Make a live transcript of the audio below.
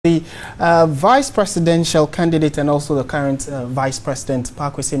The vice presidential candidate and also the current vice president,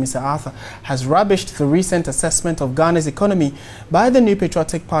 Mr. Arthur, has rubbished the recent assessment of Ghana's economy by the New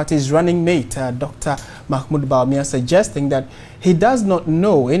Patriotic Party's running mate, Dr. Mahmoud Bawumia, suggesting that he does not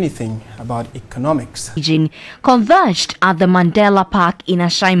know anything about economics. Converged at the Mandela Park in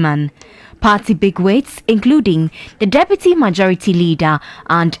Ashaiman. Party bigwigs, including the Deputy Majority Leader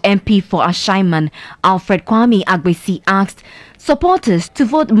and MP for Ashaiman, Alfred Kwame Agbesi, asked supporters to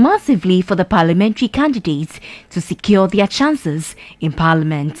vote massively for the parliamentary candidates to secure their chances in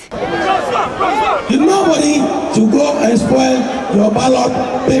parliament. Nobody to go and spoil your ballot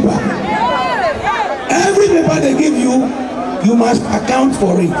paper. Every paper they give you, you must account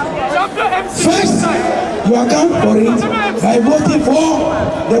for it. First, you account for it by voting for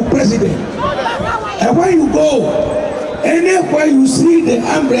the president. And when you go, anywhere you see the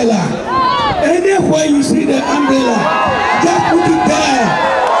umbrella, just put it there.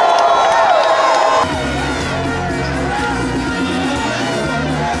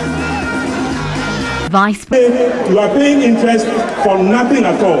 Vice You are paying interest for nothing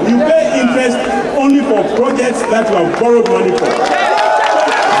at all. You pay interest only for projects that you have borrowed money for.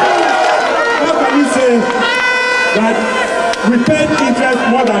 How can you say that we paid interest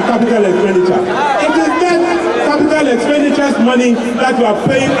more than capital expenditure? It is that capital expenditure's money that you are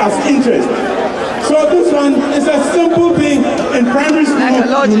paying as interest. So this one is a simple thing. In primary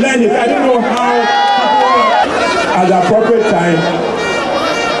school, you learn it. I don't know how. At the appropriate time,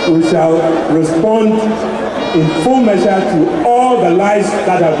 we shall respond in full measure to all the lies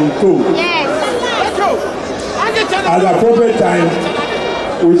that have been told. At the appropriate time,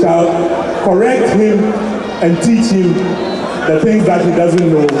 we shall correct him and teach him the things that he doesn't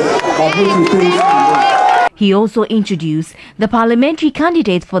know, but which he thinks he knows. He also introduced the parliamentary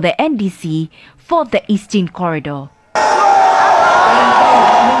candidate for the NDC for the Eastern Corridor.